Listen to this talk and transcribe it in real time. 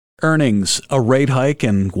Earnings, a rate hike,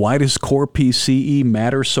 and why does core PCE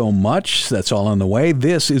matter so much? That's all on the way.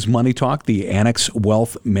 This is Money Talk, the Annex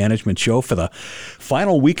Wealth Management Show for the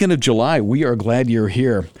final weekend of July. We are glad you're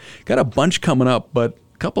here. Got a bunch coming up, but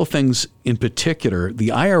a couple of things in particular. The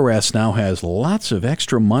IRS now has lots of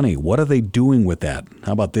extra money. What are they doing with that?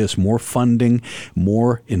 How about this? More funding,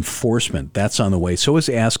 more enforcement. That's on the way. So is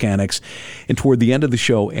Ask Annex. And toward the end of the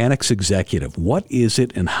show, Annex Executive. What is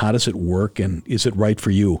it and how does it work and is it right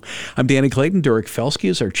for you? I'm Danny Clayton. Derek Felsky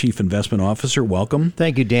is our Chief Investment Officer. Welcome.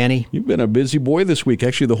 Thank you, Danny. You've been a busy boy this week.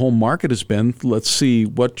 Actually, the whole market has been. Let's see,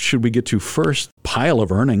 what should we get to first? Pile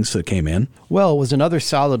of earnings that came in. Well, it was another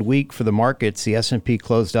solid week for the markets. The S&P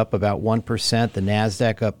closed up about 1%, the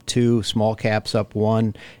NASDAQ up 2%, small caps up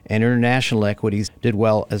 1%, and international equities did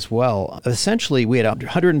well as well. Essentially, we had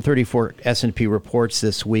 134 S&P reports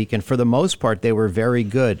this week, and for the most part, they were very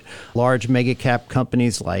good. Large mega cap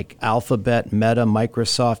companies like Alphabet, Meta,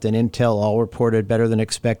 Microsoft, and Intel all reported better than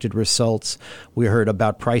expected results. We heard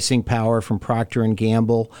about pricing power from Procter &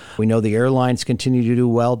 Gamble. We know the airlines continue to do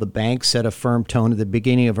well. The banks set a firm tone at the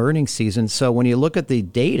beginning of earnings season. So when you look at the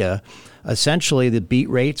data, essentially the beat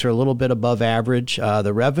rates are a little bit above average.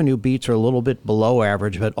 The revenue beats are a little bit below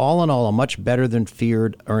average, but all in all, a much better than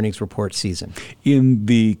feared earnings report season. In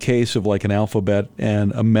the case of like an Alphabet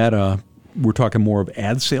and a Meta, we're talking more of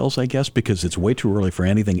ad sales, I guess, because it's way too early for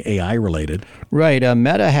anything AI related. Right.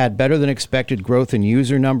 Meta had better than expected growth in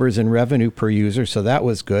user numbers and revenue per user, so that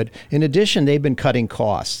was good. In addition, they've been cutting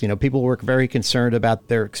costs. People were very concerned about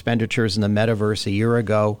their expenditures in the metaverse a year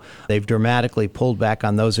ago. They've dramatically pulled back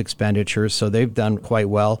on those expenditures, so they've done quite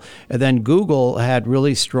well. And then Google had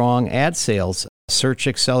really strong ad sales. Search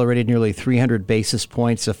accelerated nearly 300 basis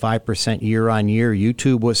points to 5% year on year.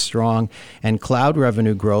 YouTube was strong, and cloud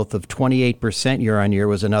revenue growth of 28% year on year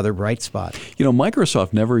was another bright spot.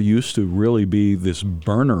 Microsoft never used to really be this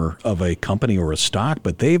burner of a company or a stock,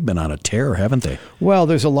 but they've been on a tear, haven't they? Well,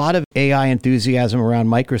 there's a lot of AI enthusiasm around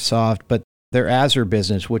Microsoft, but their Azure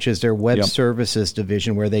business, which is their web services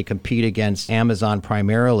division where they compete against Amazon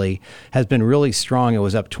primarily, has been really strong. It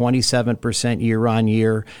was up 27% year on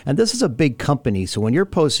year. And this is a big company. So when you're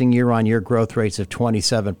posting year on year growth rates of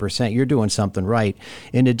 27%, you're doing something right.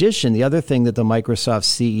 In addition, the other thing that the Microsoft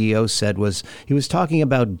CEO said was he was talking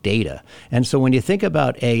about data. And so when you think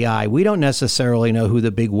about AI, we don't necessarily know who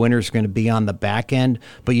the big winner is going to be on the back end,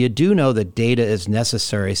 but you do know that data is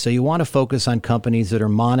necessary. So you want to focus on companies that are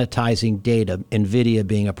monetizing data. NVIDIA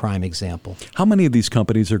being a prime example. How many of these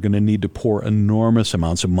companies are going to need to pour enormous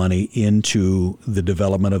amounts of money into the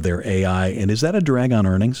development of their AI? And is that a drag on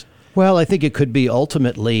earnings? Well, I think it could be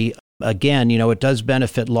ultimately. Again, it does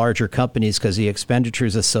benefit larger companies because the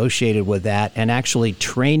expenditures associated with that and actually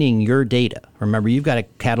training your data. Remember, you've got to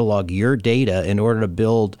catalog your data in order to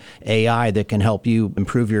build AI that can help you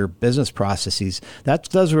improve your business processes. That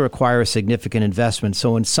does require a significant investment.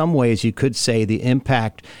 So in some ways, you could say the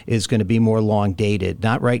impact is going to be more long dated,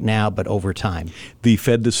 not right now, but over time. The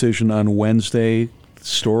Fed decision on Wednesday,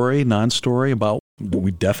 story, non-story about, we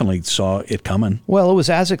definitely saw it coming. Well, it was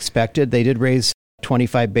as expected. They did raise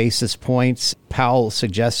 25 basis points. Powell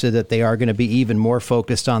suggested that they are going to be even more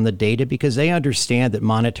focused on the data because they understand that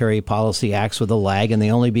monetary policy acts with a lag, and they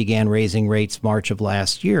only began raising rates March of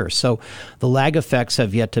last year. So the lag effects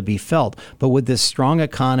have yet to be felt. But with this strong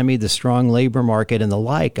economy, the strong labor market, and the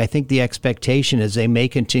like, I think the expectation is they may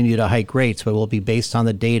continue to hike rates, but will be based on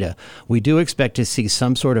the data. We do expect to see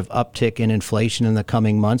some sort of uptick in inflation in the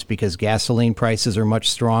coming months because gasoline prices are much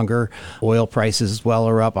stronger. Oil prices as well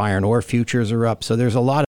are up. Iron ore futures are up. So there's a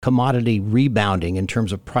lot of commodity rebounding in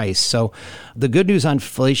terms of price. So the good news on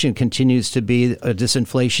inflation continues to be a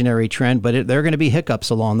disinflationary trend, but there are going to be hiccups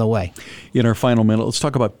along the way. In our final minute, let's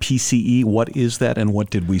talk about PCE. What is that and what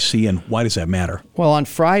did we see and why does that matter? Well, on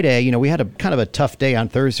Friday, we had a kind of a tough day on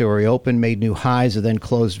Thursday where we opened, made new highs, and then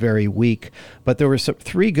closed very weak. But there were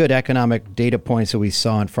three good economic data points that we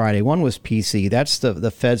saw on Friday. One was PCE. That's the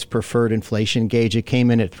Fed's preferred inflation gauge. It came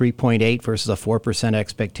in at 3.8 versus a 4%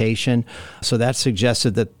 expectation. So that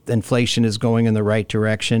suggested that inflation is going in the right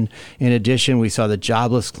direction. In addition, we saw the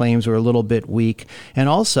jobless claims were a little bit weak. And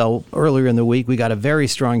also, earlier in the week, we got a very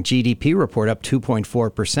strong GDP report up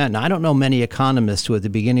 2.4%. Now, I don't know many economists who at the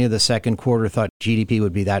beginning of the second quarter thought GDP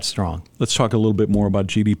would be that strong. Let's talk a little bit more about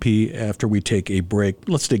GDP after we take a break.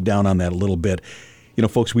 Let's dig down on that a little bit.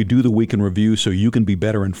 Folks, we do the week in review so you can be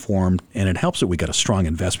better informed, and it helps that we got a strong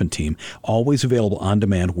investment team, always available on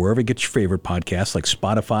demand wherever you get your favorite podcasts like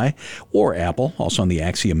Spotify or Apple, also on the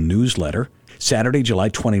Axiom newsletter. Saturday, July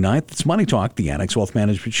 29th, it's Money Talk, the Annex Wealth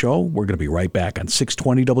Management Show. We're going to be right back on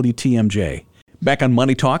 620 WTMJ. Back on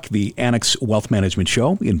Money Talk, the Annex Wealth Management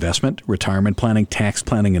Show. Investment, retirement planning, tax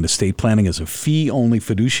planning, and estate planning is a fee-only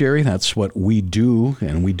fiduciary. That's what we do,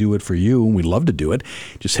 and we do it for you. We love to do it.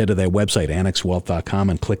 Just head to that website, annexwealth.com,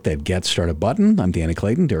 and click that Get Started button. I'm Danny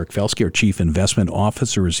Clayton. Derek Felsky, our Chief Investment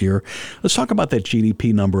Officer, is here. Let's talk about that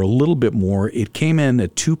GDP number a little bit more. It came in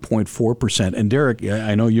at 2.4%. And Derek,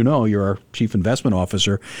 I know you're our Chief Investment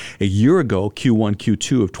Officer. A year ago, Q1,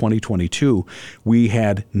 Q2 of 2022, we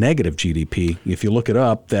had negative GDP. If you look it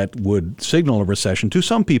up, that would signal a recession. To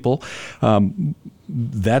some people,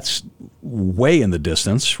 that's way in the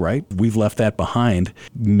distance, right? We've left that behind.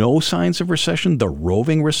 No signs of recession, the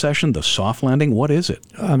roving recession, the soft landing. What is it?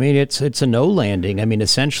 I mean, it's a no landing. I mean,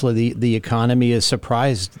 essentially, the economy has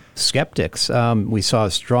surprised skeptics. We saw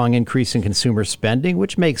a strong increase in consumer spending,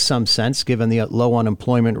 which makes some sense given the low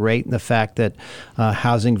unemployment rate and the fact that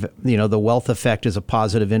housing, the wealth effect is a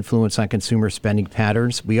positive influence on consumer spending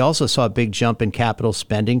patterns. We also saw a big jump in capital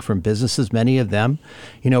spending from businesses. Many of them,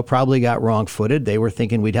 probably got wrong-footed. They were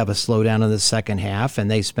thinking we'd have a slowdown in the second half,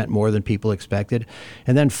 and they spent more than people expected.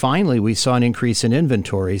 And then finally, we saw an increase in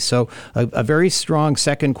inventory. So a very strong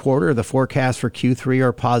second quarter. The forecasts for Q3 are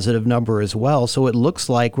a positive number as well. So it looks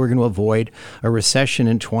like we're going to avoid a recession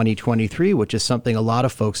in 2023, which is something a lot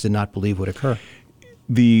of folks did not believe would occur.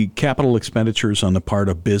 The capital expenditures on the part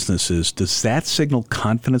of businesses, does that signal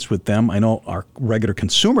confidence with them? I know our regular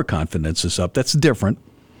consumer confidence is up. That's different.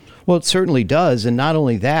 Well, it certainly does. And not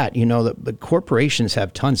only that, the corporations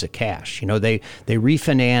have tons of cash. They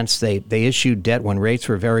refinance, they issued debt when rates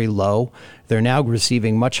were very low. They're now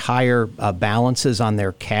receiving much higher balances on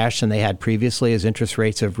their cash than they had previously as interest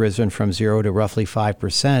rates have risen from 0 to roughly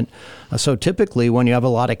 5%. So typically, when you have a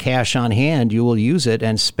lot of cash on hand, you will use it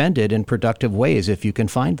and spend it in productive ways if you can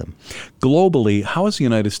find them. Globally, how is the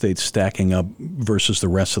United States stacking up versus the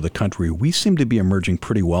rest of the country? We seem to be emerging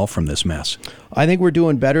pretty well from this mess. I think we're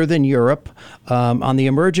doing better than Europe. On the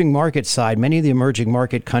emerging market side, many of the emerging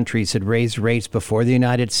market countries had raised rates before the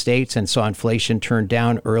United States and saw inflation turn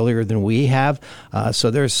down earlier than we have. So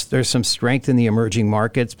there's some strength in the emerging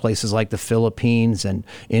markets, places like the Philippines and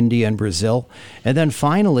India and Brazil. And then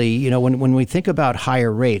finally, when we think about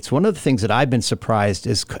higher rates, one of the things that I've been surprised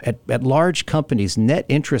is at large companies, net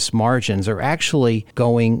interest margins are actually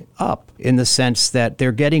going up in the sense that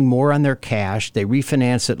they're getting more on their cash, they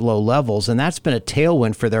refinance at low levels, and that's been a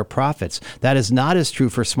tailwind for their profits. That is not as true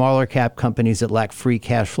for smaller cap companies that lack free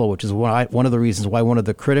cash flow, which is one of the reasons why one of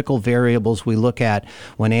the critical variables we look at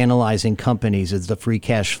when analyzing companies is the free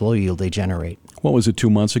cash flow yield they generate. What was it,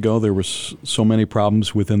 2 months ago? There was so many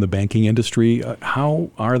problems within the banking industry.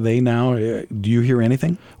 How are they now? Do you hear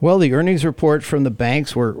anything? Well, the earnings report from the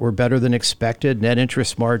banks were better than expected. Net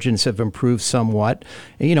interest margins have improved somewhat.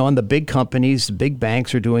 And the big companies, the big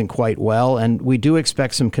banks are doing quite well. And we do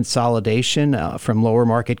expect some consolidation from lower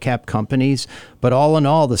market cap companies. But all in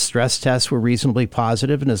all, the stress tests were reasonably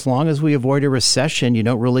positive. And as long as we avoid a recession, you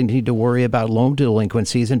don't really need to worry about loan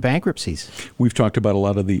delinquencies and bankruptcies. We've talked about a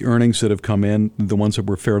lot of the earnings that have come in, the ones that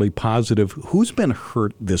were fairly positive. Who's been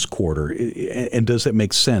hurt this quarter? And does it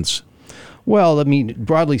make sense? Well, I mean,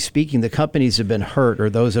 broadly speaking, the companies have been hurt or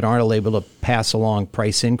those that aren't able to pass along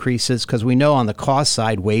price increases because we know on the cost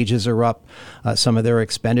side, wages are up. Some of their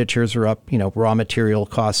expenditures are up, raw material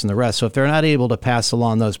costs and the rest. So if they're not able to pass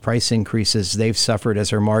along those price increases, they've suffered as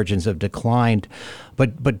their margins have declined.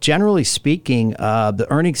 But generally speaking, the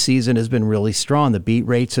earnings season has been really strong. The beat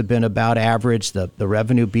rates have been about average. The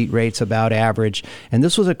revenue beat rates about average. And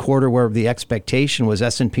this was a quarter where the expectation was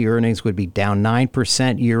S&P earnings would be down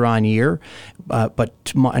 9% year on year, but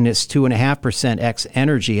it's 2.5% ex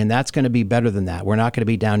energy, and that's going to be better than that. We're not going to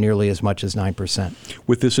be down nearly as much as 9%.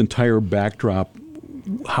 With this entire backdrop,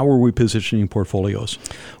 how are we positioning portfolios?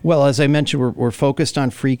 Well, as I mentioned, we're focused on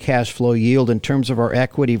free cash flow yield. In terms of our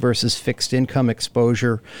equity versus fixed income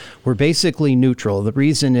exposure, we're basically neutral. The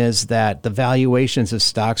reason is that the valuations of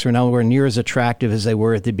stocks are nowhere near as attractive as they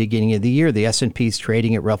were at the beginning of the year. The S&P is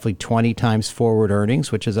trading at roughly 20 times forward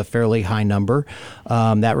earnings, which is a fairly high number.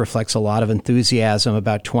 That reflects a lot of enthusiasm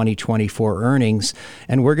about 2024 earnings.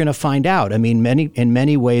 And we're going to find out. I mean, in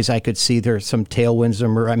many ways, I could see there's some headwinds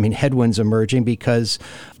emerging because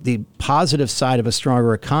the positive side of a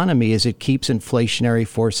stronger economy is it keeps inflationary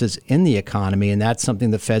forces in the economy, and that's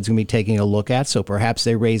something the Fed's going to be taking a look at. So perhaps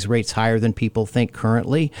they raise rates higher than people think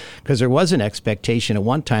currently, because there was an expectation at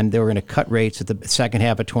one time they were going to cut rates at the second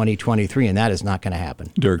half of 2023, and that is not going to happen.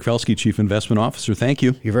 Derek Felsky, Chief Investment Officer, thank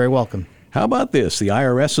you. You're very welcome. How about this? The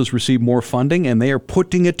IRS has received more funding, and they are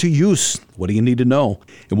putting it to use. What do you need to know?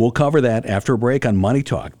 And we'll cover that after a break on Money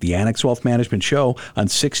Talk, the Annex Wealth Management Show on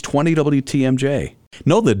 620 WTMJ.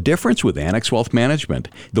 Know the difference with Annex Wealth Management.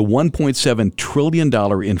 The $1.7 trillion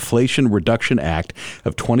Inflation Reduction Act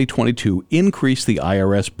of 2022 increased the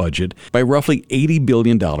IRS budget by roughly $80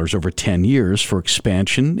 billion over 10 years for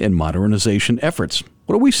expansion and modernization efforts.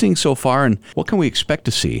 What are we seeing so far, and what can we expect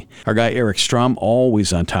to see? Our guy Eric Strom,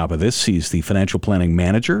 always on top of this. He's the financial planning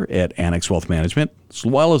manager at Annex Wealth Management, as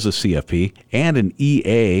well as a CFP and an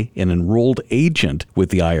EA, an enrolled agent with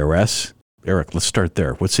the IRS. Eric, let's start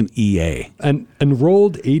there. What's an EA? An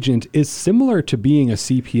enrolled agent is similar to being a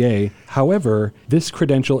CPA. However, this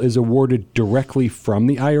credential is awarded directly from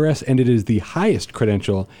the IRS, and it is the highest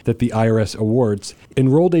credential that the IRS awards.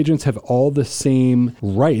 Enrolled agents have all the same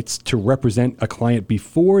rights to represent a client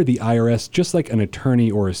before the IRS, just like an attorney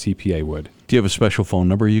or a CPA would. Do you have a special phone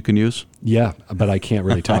number you can use? Yeah, but I can't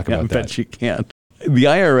really talk about that. I bet you can't. The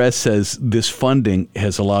IRS says this funding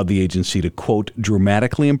has allowed the agency to, quote,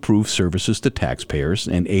 dramatically improve services to taxpayers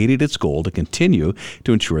and aided its goal to continue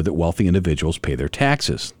to ensure that wealthy individuals pay their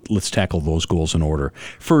taxes. Let's tackle those goals in order.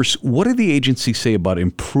 First, what did the agency say about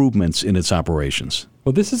improvements in its operations?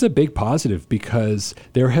 Well, this is a big positive because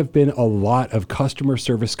there have been a lot of customer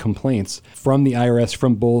service complaints from the IRS,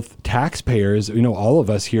 from both taxpayers, all of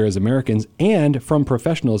us here as Americans, and from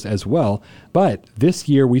professionals as well. But this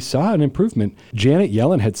year we saw an improvement. Janet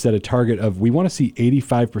Yellen had set a target of we want to see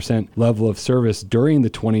 85% level of service during the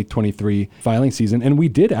 2023 filing season, and we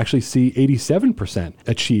did actually see 87%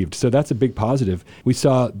 achieved. So that's a big positive. We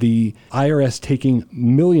saw the IRS taking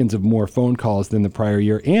millions of more phone calls than the prior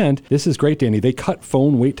year, and this is great, Danny. They cut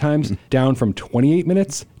phone wait times down from 28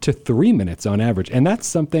 minutes to 3 minutes on average. And that's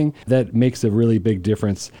something that makes a really big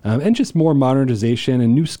difference. And just more modernization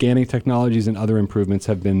and new scanning technologies and other improvements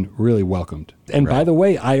have been really welcomed. And by the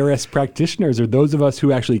way, IRS practitioners, or those of us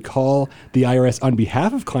who actually call the IRS on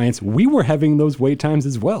behalf of clients, we were having those wait times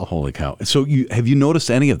as well. Holy cow. So have you noticed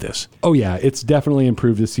any of this? Oh, yeah. It's definitely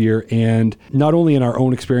improved this year. And not only in our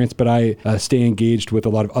own experience, but I stay engaged with a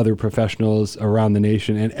lot of other professionals around the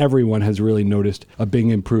nation, and everyone has really noticed a big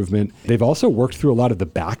improvement. They've also worked through a lot of the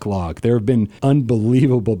backlog. There have been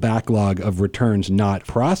unbelievable backlog of returns not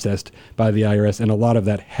processed by the IRS, and a lot of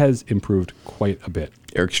that has improved quite a bit.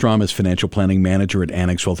 Eric Strom is financial planning manager at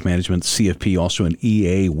Annex Wealth Management, CFP, also an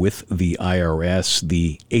EA with the IRS.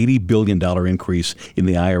 The $80 billion increase in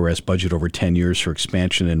the IRS budget over 10 years for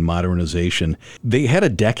expansion and modernization. They had a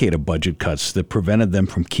decade of budget cuts that prevented them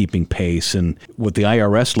from keeping pace, and what the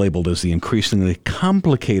IRS labeled as the increasingly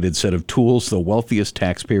complicated set of tools the wealthiest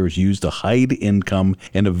taxpayers use to hide income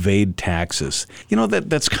and evade taxes.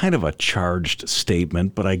 That's kind of a charged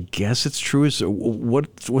statement, but I guess it's true.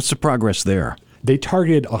 What's the progress there? They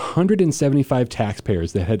targeted 175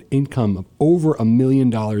 taxpayers that had income of over $1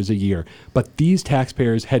 million a year, but these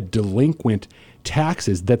taxpayers had delinquent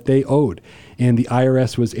taxes that they owed. And the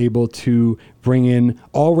IRS was able to bring in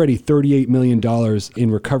already $38 million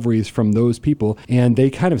in recoveries from those people. And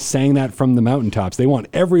they kind of sang that from the mountaintops. They want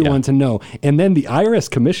everyone to know. And then the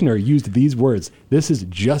IRS commissioner used these words: this is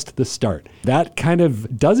just the start. That kind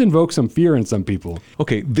of does invoke some fear in some people.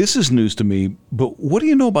 Okay, this is news to me, but what do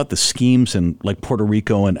you know about the schemes in like Puerto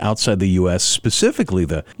Rico and outside the U.S., specifically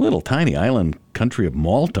the little tiny island country of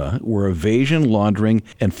Malta, where evasion, laundering,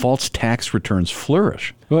 and false tax returns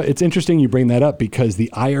flourish? Well, it's interesting you bring that up because the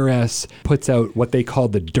IRS puts out what they call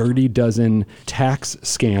the Dirty Dozen tax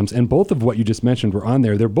scams, and both of what you just mentioned were on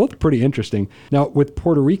there. They're both pretty interesting. Now, with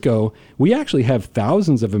Puerto Rico, we actually have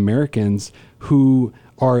thousands of Americans who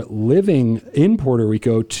are living in Puerto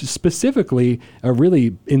Rico to specifically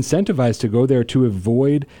really incentivized to go there to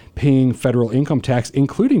avoid paying federal income tax,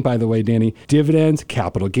 including, by the way, Danny, dividends,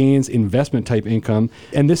 capital gains, investment type income.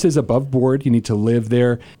 And this is above board. You need to live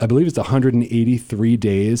there. I believe it's 183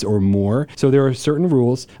 days or more. So there are certain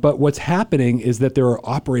rules. But what's happening is that there are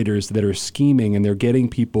operators that are scheming, and they're getting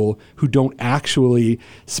people who don't actually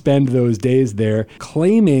spend those days there,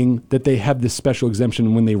 claiming that they have this special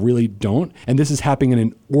exemption when they really don't. And this is happening in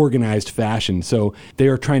an organized fashion. So they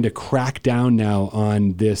are trying to crack down now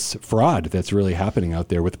on this fraud that's really happening out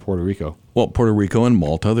there with Puerto Rico. Well, Puerto Rico and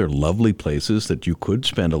Malta, they're lovely places that you could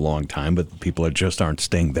spend a long time, but people just aren't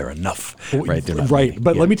staying there enough. Right.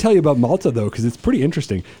 But let me tell you about Malta, though, because it's pretty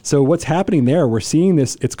interesting. So what's happening there, we're seeing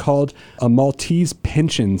this, it's called a Maltese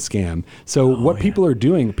pension scam. So people are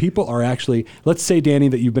doing, people are actually, let's say, Danny,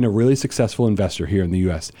 that you've been a really successful investor here in the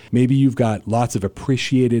U.S. Maybe you've got lots of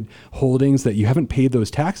appreciated holdings that you haven't paid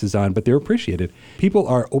those taxes on, but they're appreciated. People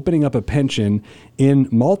are opening up a pension in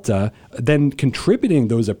Malta, then contributing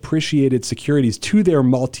those appreciated related securities to their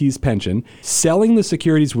Maltese pension, selling the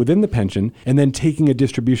securities within the pension, and then taking a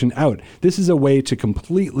distribution out. This is a way to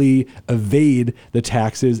completely evade the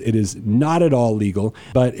taxes. It is not at all legal,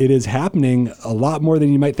 but it is happening a lot more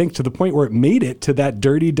than you might think, to the point where it made it to that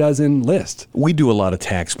dirty dozen list. We do a lot of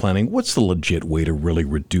tax planning. What's the legit way to really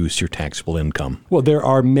reduce your taxable income? Well, there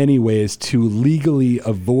are many ways to legally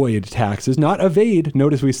avoid taxes, not evade.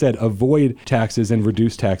 Notice we said avoid taxes and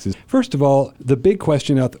reduce taxes. First of all, the big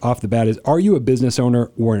question off the bat is, are you a business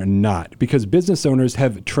owner or not? Because business owners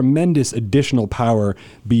have tremendous additional power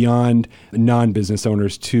beyond non-business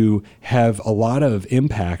owners to have a lot of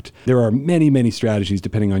impact. There are many, many strategies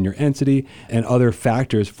depending on your entity and other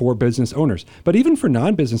factors for business owners. But even for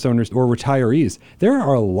non-business owners or retirees, there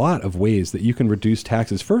are a lot of ways that you can reduce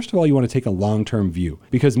taxes. First of all, you want to take a long-term view,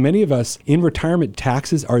 because many of us in retirement,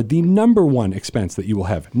 taxes are the number one expense that you will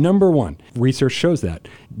have. Number one. Research shows that.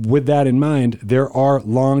 With that in mind, there are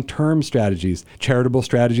long-term strategies, charitable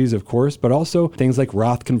strategies, of course, but also things like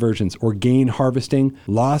Roth conversions or gain harvesting,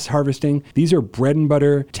 loss harvesting. These are bread and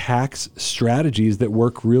butter tax strategies that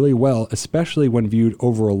work really well, especially when viewed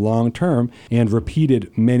over a long term and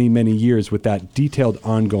repeated many, many years with that detailed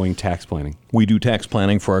ongoing tax planning. We do tax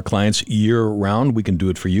planning for our clients year-round. We can do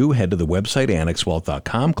it for you. Head to the website,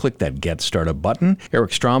 annexwealth.com. Click that Get Started button.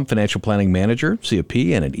 Eric Strom, Financial Planning Manager,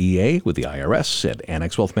 CFP, and an EA with the IRS at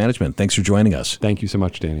Annex Wealth Management. Thanks for joining us. Thank you so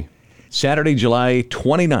much, Danny. Saturday, July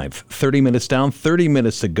 29th, 30 minutes down, 30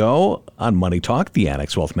 minutes to go on Money Talk, the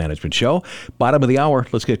Annex Wealth Management Show. Bottom of the hour,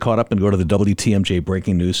 let's get caught up and go to the WTMJ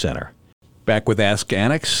Breaking News Center. Back with Ask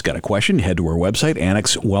Annex. Got a question? Head to our website,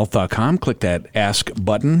 annexwealth.com. Click that Ask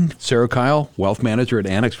button. Sarah Kyle, Wealth Manager at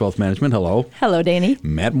Annex Wealth Management. Hello. Hello, Danny.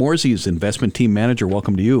 Matt Morsey is Investment Team Manager.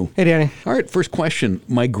 Welcome to you. Hey, Danny. All right, first question.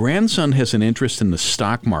 My grandson has an interest in the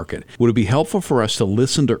stock market. Would it be helpful for us to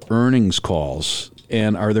listen to earnings calls?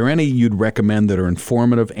 And are there any you'd recommend that are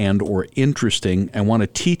informative and or interesting? I want to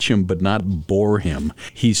teach him but not bore him.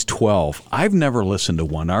 He's 12. I've never listened to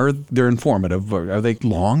one. Are they informative? Are they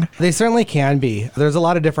long? They certainly can be. There's a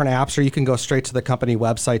lot of different apps, or you can go straight to the company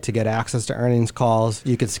website to get access to earnings calls.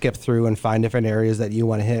 You can skip through and find different areas that you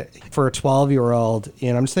want to hit. For a 12-year-old,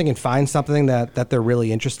 I'm just thinking find something that they're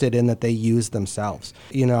really interested in that they use themselves.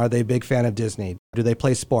 Are they a big fan of Disney? Do they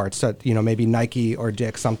play sports? So, maybe Nike or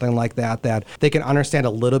Dick, something like that they can understand a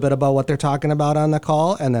little bit about what they're talking about on the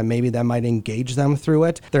call, and then maybe that might engage them through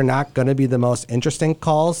it. They're not going to be the most interesting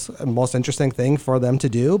calls, most interesting thing for them to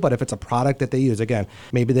do, but if it's a product that they use, again,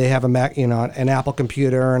 maybe they have a Mac, an Apple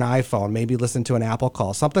computer or an iPhone, maybe listen to an Apple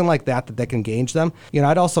call, something like that can engage them.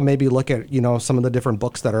 I'd also maybe look at, some of the different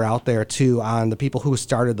books that are out there too on the people who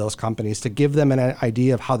started those companies to give them an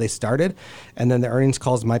idea of how they started, and then the earnings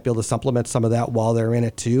calls might be able to supplement some of that while they're in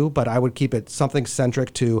it too, but I would keep it something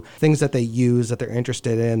centric to things that they use, that they're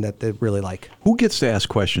interested in, that they really like. Who gets to ask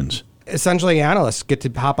questions? Essentially, analysts get to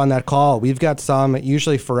hop on that call. We've got some,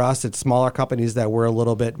 usually for us, it's smaller companies that we're a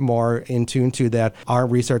little bit more in tune to, that our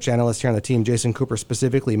research analyst here on the team, Jason Cooper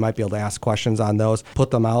specifically, might be able to ask questions on those, put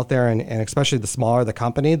them out there, and especially the smaller the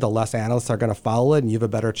company, the less analysts are going to follow it, and you have a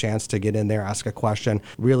better chance to get in there, ask a question,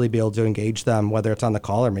 really be able to engage them, whether it's on the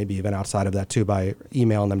call or maybe even outside of that too, by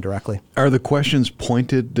emailing them directly. Are the questions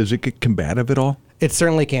pointed? Does it get combative at all? It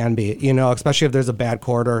certainly can be, especially if there's a bad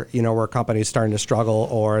quarter, where a company's starting to struggle,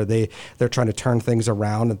 or they're trying to turn things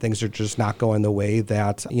around and things are just not going the way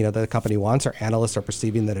that, the company wants, or analysts are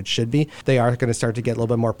perceiving that it should be. They are going to start to get a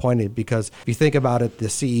little bit more pointed, because if you think about it, the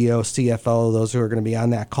CEO, CFO, those who are going to be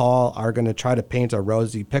on that call are going to try to paint a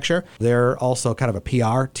rosy picture. They're also kind of a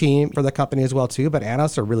PR team for the company as well too, but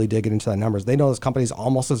analysts are really digging into the numbers. They know this company's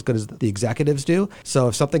almost as good as the executives do. So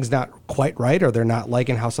if something's not quite right, or they're not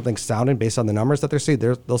liking how something's sounding based on the numbers that they're seeing,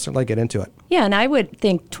 they'll certainly get into it. Yeah, and I would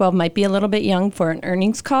think 12 might be a little bit young for an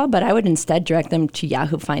earnings call, but I would instead direct them to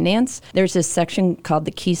Yahoo Finance. There's this section called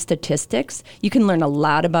the Key Statistics. You can learn a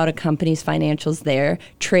lot about a company's financials there.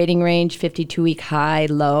 Trading range, 52-week high,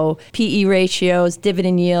 low, PE ratios,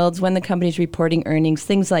 dividend yields, when the company's reporting earnings,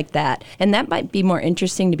 things like that. And that might be more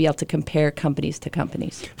interesting to be able to compare companies to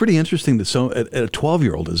companies. Pretty interesting that a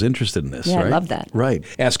 12-year-old is interested in this, yeah, right? I love that. Right.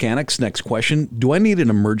 Ask Annex, next question. Do I need an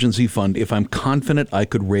emergency fund if I'm confident I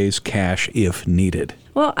could raise cash if needed?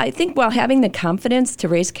 Well, I think while having the confidence to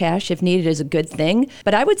raise cash if needed is a good thing,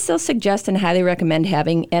 but I would still suggest and highly recommend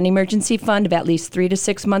having an emergency fund of at least 3 to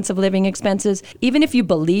 6 months of living expenses. Even if you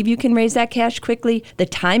believe you can raise that cash quickly, the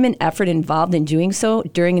time and effort involved in doing so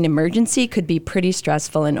during an emergency could be pretty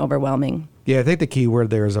stressful and overwhelming. Yeah, I think the key word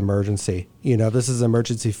there is emergency. This is an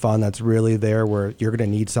emergency fund that's really there where you're going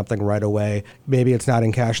to need something right away. Maybe it's not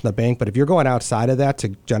in cash in the bank, but if you're going outside of that to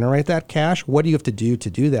generate that cash, what do you have to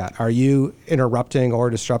do that? Are you interrupting or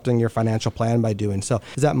disrupting your financial plan by doing so?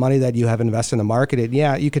 Is that money that you have invested in the market?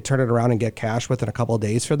 Yeah, you could turn it around and get cash within a couple of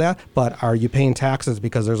days for that, but are you paying taxes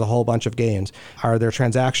because there's a whole bunch of gains? Are there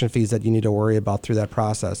transaction fees that you need to worry about through that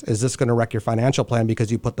process? Is this going to wreck your financial plan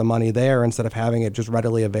because you put the money there instead of having it just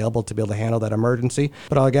readily available to be able to handle that emergency?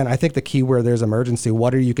 But again, I think the key where there's emergency,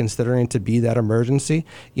 what are you considering to be that emergency?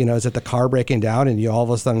 Is it the car breaking down and you all of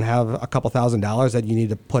a sudden have a couple $1,000s that you need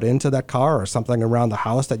to put into that car, or something around the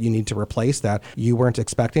house that you need to replace that you weren't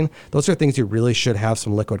expecting? Those are things you really should have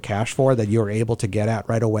some liquid cash for that you're able to get at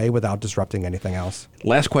right away without disrupting anything else.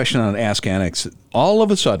 Last question on Ask Annex. All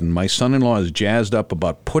of a sudden, my son-in-law is jazzed up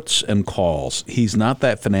about puts and calls. He's not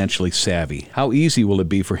that financially savvy. How easy will it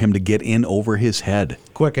be for him to get in over his head?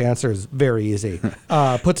 Quick answer is very easy.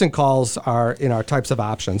 Puts and calls are types of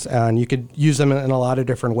options, and you could use them in a lot of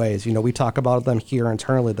different ways. We talk about them here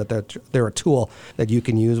internally, that they're a tool that you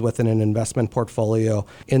can use within an investment portfolio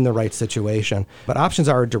in the right situation. But options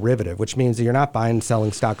are a derivative, which means that you're not buying and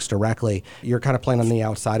selling stocks directly. You're kind of playing on the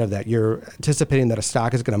outside of that. You're anticipating that a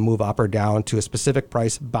stock is going to move up or down to a specific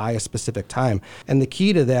price by a specific time. And the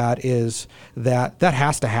key to that is that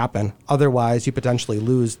has to happen. Otherwise, you potentially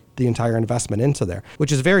lose the entire investment into there,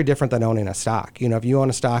 which is very different than owning a stock. If you own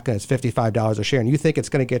a stock and it's $55 a share and you think it's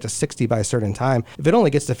going to get to 60 by a certain time, if it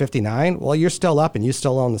only gets to 59, well, you're still up and you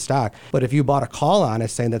still own the stock. But if you bought a call on it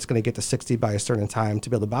saying that's going to get to 60 by a certain time to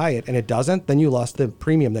be able to buy it and it doesn't, then you lost the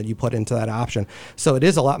premium that you put into that option. So it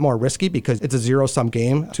is a lot more risky because it's a zero-sum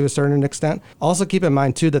game to a certain extent. Also keep in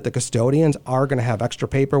mind too that the custodians are going to have extra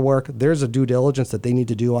paperwork. There's a due diligence that they need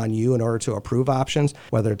to do on you in order to approve options,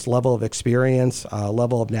 whether it's level of experience,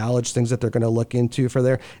 level of knowledge, things that they're going to look into for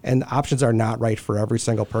there. And options are not right for every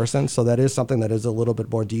single person. So that is something that is a little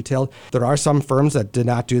bit more detailed. There are some firms that did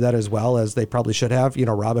not do that as well as they probably should have.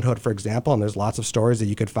 Robinhood, for example, and there's lots of stories that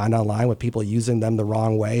you could find online with people using them the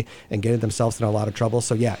wrong way and getting themselves in a lot of trouble.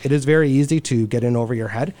 So yeah, it is very easy to get in over your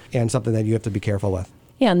head and something that you have to be careful with.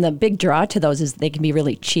 Yeah, and the big draw to those is they can be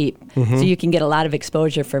really cheap. Mm-hmm. So you can get a lot of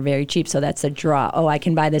exposure for very cheap. So that's a draw. Oh, I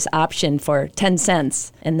can buy this option for 10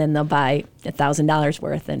 cents, and then they'll buy $1,000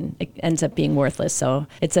 worth, and it ends up being worthless. So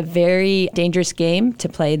it's a very dangerous game to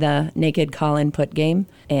play, the naked call-in put game,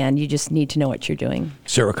 and you just need to know what you're doing.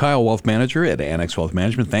 Sarah Kyle, Wealth Manager at Annex Wealth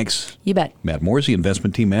Management. Thanks. You bet. Matt Morsey,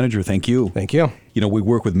 Investment Team Manager. Thank you. Thank you. We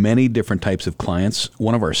work with many different types of clients.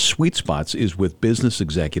 One of our sweet spots is with business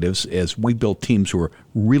executives, as we build teams who are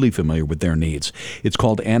really familiar with their needs. It's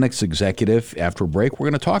called Annex Executive. After a break, we're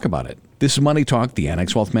going to talk about it. This is Money Talk, the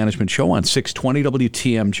Annex Wealth Management Show on 620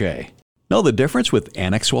 WTMJ. Know the difference with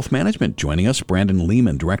Annex Wealth Management. Joining us, Brandon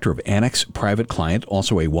Lehman, Director of Annex Private Client,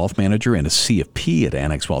 also a Wealth Manager and a CFP at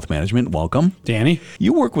Annex Wealth Management. Welcome. Danny.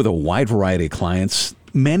 You work with a wide variety of clients.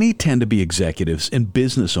 Many tend to be executives and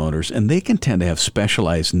business owners, and they can tend to have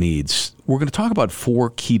specialized needs. We're going to talk about 4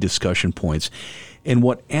 key discussion points and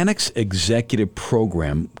what Annex Executive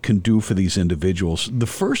Program can do for these individuals. The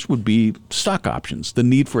first would be stock options, the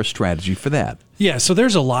need for a strategy for that. Yeah, so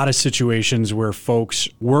there's a lot of situations where folks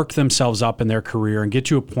work themselves up in their career and get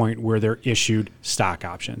to a point where they're issued stock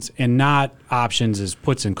options, and not options as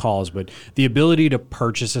puts and calls, but the ability to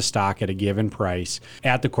purchase a stock at a given price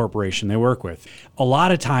at the corporation they work with. A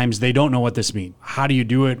lot of times they don't know what this means. How do you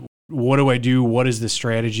do it? What do I do? What is the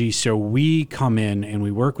strategy? So we come in and we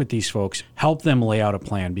work with these folks, help them lay out a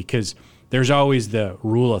plan, because there's always the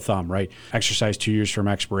rule of thumb, right? Exercise 2 years from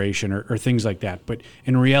expiration or things like that. But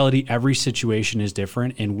in reality, every situation is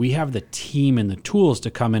different. And we have the team and the tools to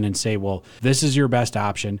come in and say, well, this is your best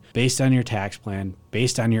option based on your tax plan,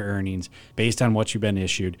 based on your earnings, based on what you've been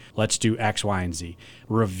issued. Let's do X, Y, and Z.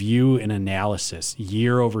 Review and analysis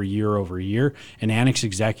year over year over year. And Annex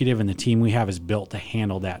Executive and the team we have is built to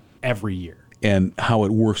handle that every year. And how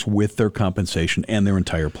it works with their compensation and their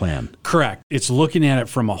entire plan. Correct. It's looking at it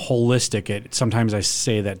from a holistic, sometimes I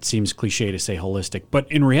say that seems cliche to say holistic,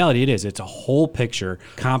 but in reality it is. It's a whole picture: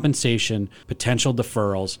 compensation, potential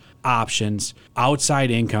deferrals, options,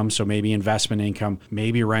 outside income, so maybe investment income,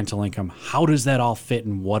 maybe rental income. How does that all fit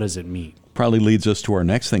and what does it mean? Probably leads us to our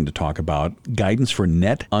next thing to talk about, guidance for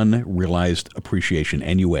net unrealized appreciation,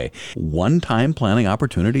 NUA. One-time planning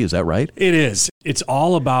opportunity, is that right? It is. It's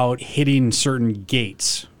all about hitting certain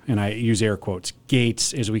gates and I use air quotes,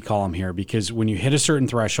 gates as we call them here, because when you hit a certain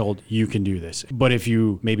threshold, you can do this. But if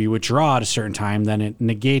you maybe withdraw at a certain time, then it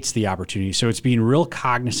negates the opportunity. So it's being real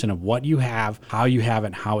cognizant of what you have, how you have it,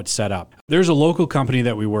 and how it's set up. There's a local company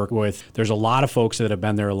that we work with. There's a lot of folks that have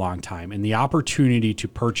been there a long time, and the opportunity to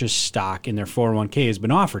purchase stock in their 401k has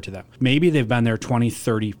been offered to them. Maybe they've been there 20,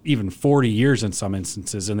 30, even 40 years in some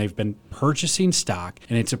instances, and they've been purchasing stock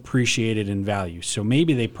and it's appreciated in value. So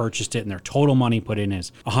maybe they purchased it and their total money put in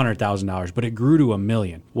is $100,000, but it grew to $1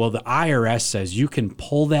 million. Well, the IRS says you can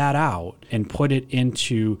pull that out and put it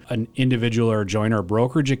into an individual or a joint or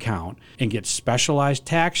brokerage account and get specialized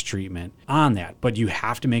tax treatment on that. But you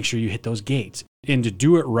have to make sure you hit those gates. And to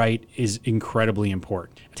do it right is incredibly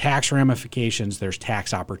important. Tax ramifications, there's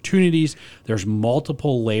tax opportunities, there's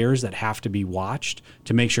multiple layers that have to be watched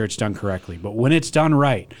to make sure it's done correctly. But when it's done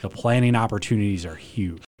right, the planning opportunities are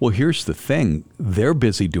huge. Well, here's the thing. They're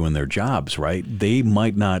busy doing their jobs, right? They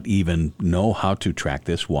might not even know how to track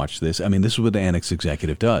this, watch this. I mean, this is what the Annex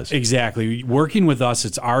Executive does. Exactly. Working with us,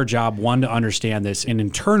 it's our job, one, to understand this. And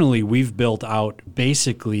internally, we've built out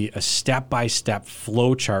basically a step-by-step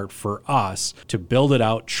flow chart for us to build it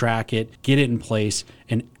out, track it, get it in place,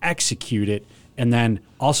 and execute it, and then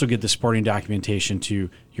also get the supporting documentation to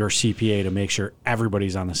your CPA to make sure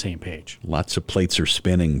everybody's on the same page. Lots of plates are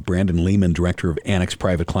spinning. Brandon Lehman, Director of Annex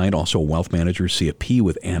Private Client, also a wealth manager, CFP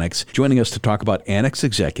with Annex, joining us to talk about Annex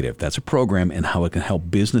Executive. That's a program and how it can help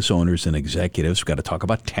business owners and executives. We've got to talk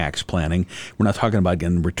about tax planning. We're not talking about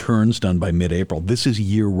getting returns done by mid-April. This is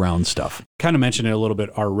year-round stuff. Kind of mentioned it a little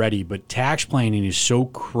bit already, but tax planning is so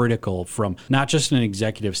critical from not just an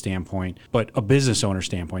executive standpoint, but a business owner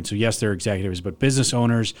standpoint. So yes, they're executives, but business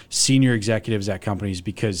owners, senior executives at companies,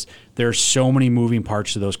 because there's so many moving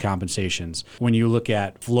parts to those compensations. When you look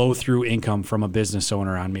at flow through income from a business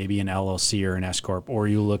owner on maybe an LLC or an S Corp, or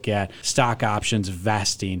you look at stock options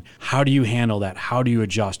vesting, how do you handle that? How do you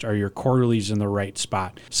adjust? Are your quarterlies in the right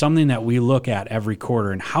spot? Something that we look at every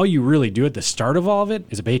quarter, and how you really do it, the start of all of it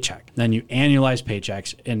is a paycheck. Then you annualize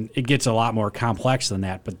paychecks, and it gets a lot more complex than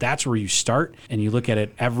that, but that's where you start, and you look at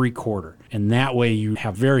it every quarter. And that way you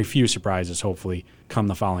have very few surprises, hopefully, come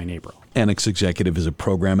the following April. Annex Executive is a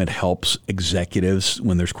program that helps executives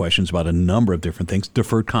when there's questions about a number of different things.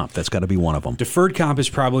 Deferred comp, that's got to be one of them. Deferred comp is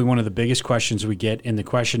probably one of the biggest questions we get. And the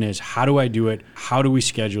question is, how do I do it? How do we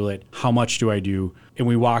schedule it? How much do I do? And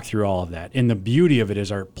we walk through all of that. And the beauty of it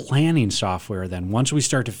is our planning software, then once we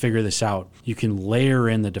start to figure this out, you can layer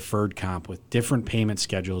in the deferred comp with different payment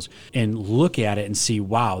schedules and look at it and see,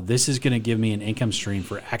 wow, this is going to give me an income stream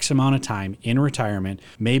for X amount of time in retirement.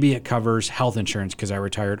 Maybe it covers health insurance because I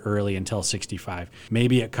retired early until 65.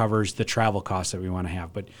 Maybe it covers the travel costs that we want to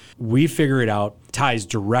have. But we figure it out, ties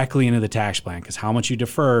directly into the tax plan, because how much you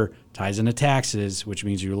defer ties into taxes, which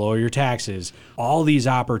means you lower your taxes. All these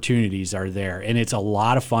opportunities are there, and it's a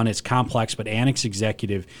lot of fun. It's complex, but Annex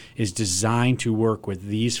Executive is designed to work with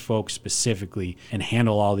these folks specifically and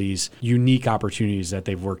handle all these unique opportunities that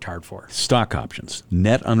they've worked hard for. Stock options,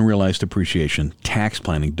 net unrealized appreciation, tax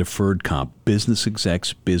planning, deferred comp, business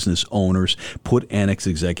execs, business owners. Put Annex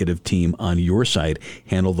Executive team on your side.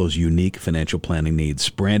 Handle those unique financial planning needs.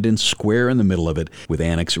 Brandon square in the middle of it with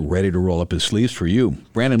Annex ready to roll up his sleeves for you.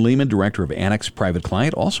 Brandon Lehman, Director of Annex Private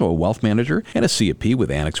Client, also a wealth manager and a CFP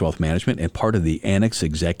with Annex Wealth Management and part of the Annex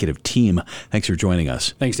Executive team. Thanks for joining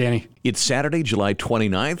us. Thanks, Danny. It's Saturday, July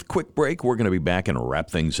 29th. Quick break. We're going to be back and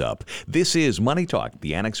wrap things up. This is Money Talk,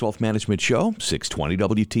 the Annex Wealth Management Show, 620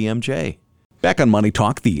 WTMJ. Back on Money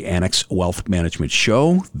Talk, the Annex Wealth Management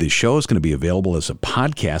Show. This show is going to be available as a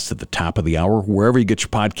podcast at the top of the hour, wherever you get your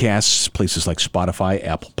podcasts, places like Spotify,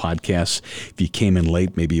 Apple Podcasts. If you came in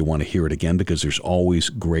late, maybe you want to hear it again because there's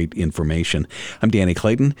always great information. I'm Danny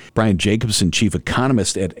Clayton. Brian Jacobson, Chief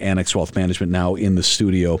Economist at Annex Wealth Management, now in the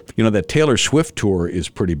studio. You know, that Taylor Swift tour is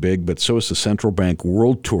pretty big, but so is the Central Bank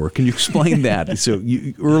World Tour. Can you explain that? So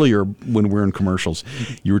earlier when we were in commercials,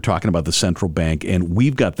 you were talking about the central bank, and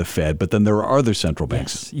we've got the Fed, but then there are other central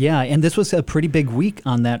banks. Yes. Yeah, and this was a pretty big week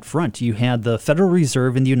on that front. You had the Federal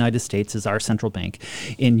Reserve in the United States as our central bank.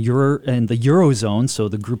 In the Eurozone, so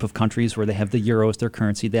the group of countries where they have the euro as their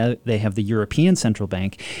currency, they have the European Central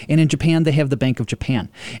Bank. And in Japan, they have the Bank of Japan.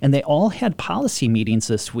 And they all had policy meetings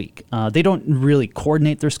this week. They don't really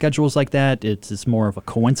coordinate their schedules like that. It's more of a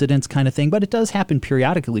coincidence kind of thing, but it does happen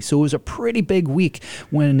periodically. So it was a pretty big week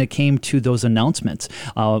when it came to those announcements.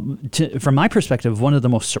 From my perspective, one of the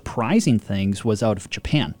most surprising things was out of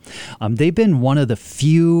Japan. They've been one of the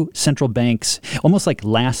few central banks, almost like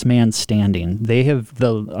last man standing. They have the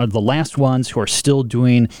last ones who are still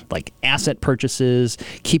doing like asset purchases,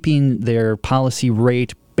 keeping their policy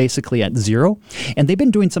rate basically at zero. And they've been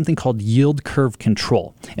doing something called yield curve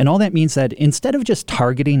control. And all that means that instead of just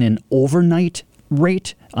targeting an overnight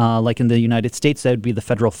rate, like in the United States, that would be the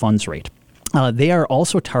federal funds rate. They are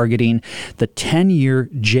also targeting the 10-year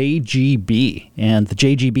JGB. And the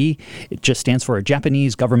JGB, it just stands for a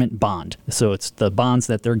Japanese government bond. So it's the bonds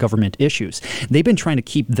that their government issues. They've been trying to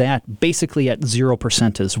keep that basically at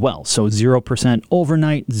 0% as well. So 0%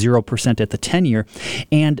 overnight, 0% at the 10-year.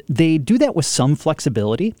 And they do that with some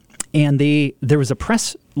flexibility. And there was a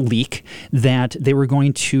press leak that they were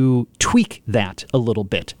going to tweak that a little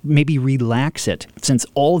bit, maybe relax it. Since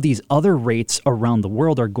all these other rates around the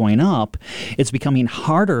world are going up, it's becoming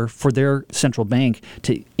harder for their central bank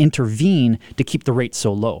to intervene to keep the rates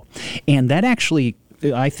so low. And that actually,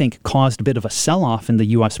 I think, caused a bit of a sell-off in the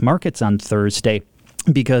U.S. markets on Thursday.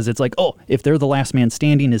 Because it's like, oh, if they're the last man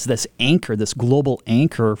standing, is this anchor, this global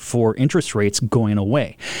anchor for interest rates going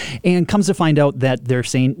away? And comes to find out that they're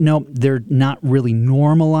saying, no, they're not really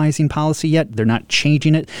normalizing policy yet. They're not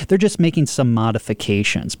changing it. They're just making some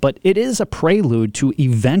modifications. But it is a prelude to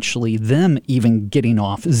eventually them even getting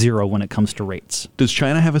off zero when it comes to rates. Does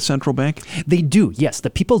China have a central bank? They do, yes. The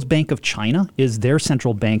People's Bank of China is their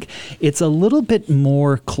central bank. It's a little bit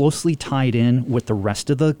more closely tied in with the rest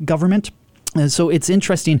of the government. And so it's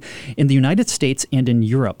interesting, in the United States and in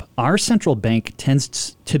Europe, our central bank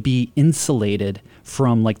tends to be insulated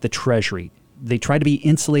from like the Treasury. They try to be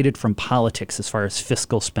insulated from politics as far as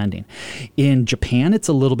fiscal spending. In Japan, it's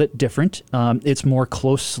a little bit different. It's more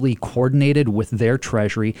closely coordinated with their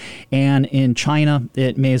treasury. And in China,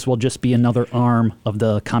 it may as well just be another arm of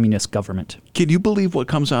the communist government. Can you believe what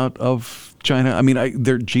comes out of China? I mean,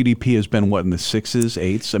 their GDP has been, what, in the 6s,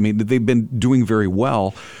 8s? I mean, they've been doing very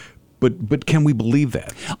well. But can we believe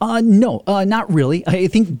that? No, not really. I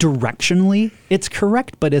think directionally it's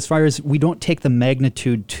correct, but as far as we don't take the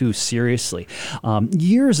magnitude too seriously.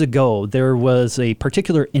 Years ago, there was a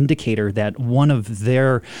particular indicator that one of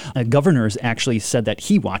their governors actually said that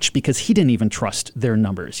he watched because he didn't even trust their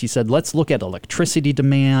numbers. He said, let's look at electricity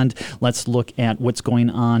demand. Let's look at what's going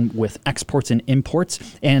on with exports and imports.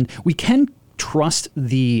 And we can trust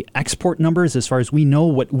the export numbers as far as we know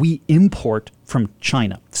what we import from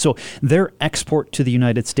China. So their export to the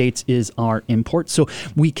United States is our import. So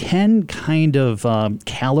we can kind of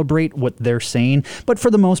calibrate what they're saying. But for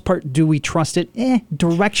the most part, do we trust it?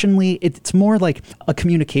 Directionally, it's more like a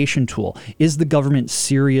communication tool. Is the government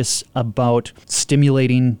serious about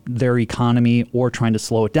stimulating their economy or trying to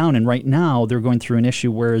slow it down? And right now, they're going through an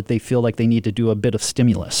issue where they feel like they need to do a bit of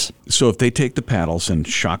stimulus. So if they take the paddles and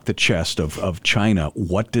shock the chest of China,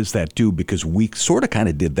 what does that do? Because we sort of kind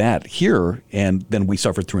of did that here, and then we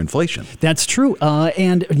suffered through inflation. That's true.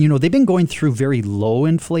 And, they've been going through very low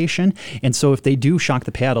inflation. And so if they do shock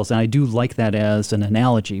the paddles, and I do like that as an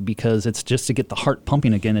analogy because it's just to get the heart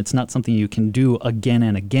pumping again. It's not something you can do again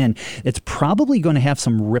and again. It's probably going to have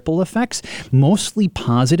some ripple effects, mostly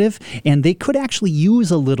positive, and they could actually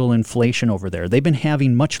use a little inflation over there. They've been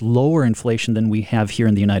having much lower inflation than we have here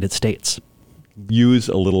in the United States. Use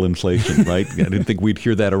a little inflation, right? I didn't think we'd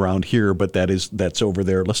hear that around here, but that's over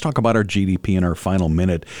there. Let's talk about our GDP in our final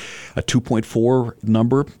minute. A 2.4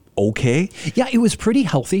 number. Okay. Yeah, it was pretty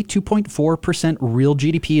healthy. 2.4% real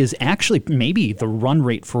GDP is actually maybe the run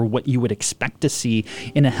rate for what you would expect to see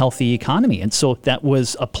in a healthy economy. And so that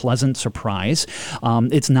was a pleasant surprise.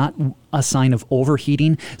 It's not a sign of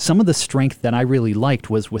overheating. Some of the strength that I really liked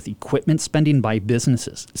was with equipment spending by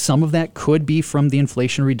businesses. Some of that could be from the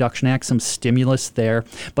Inflation Reduction Act, some stimulus there,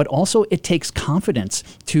 but also it takes confidence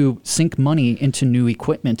to sink money into new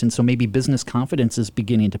equipment. And so maybe business confidence is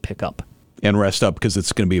beginning to pick up. And rest up because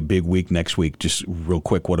it's going to be a big week next week. Just real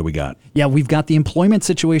quick, what do we got? Yeah, we've got the employment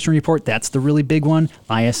situation report. That's the really big one.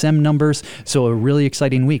 ISM numbers. So a really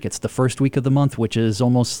exciting week. It's the first week of the month, which is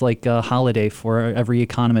almost like a holiday for every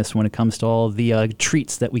economist when it comes to all the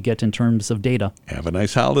treats that we get in terms of data. Have a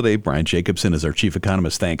nice holiday. Brian Jacobson is our chief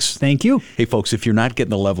economist. Thanks. Thank you. Hey, folks, if you're not getting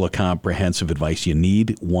the level of comprehensive advice you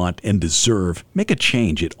need, want, and deserve, make a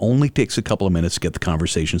change. It only takes a couple of minutes to get the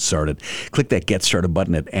conversation started. Click that Get Started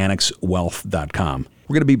button at annexwealth.com.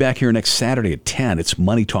 We're going to be back here next Saturday at 10. It's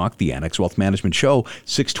Money Talk, the Annex Wealth Management Show,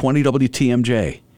 620 WTMJ.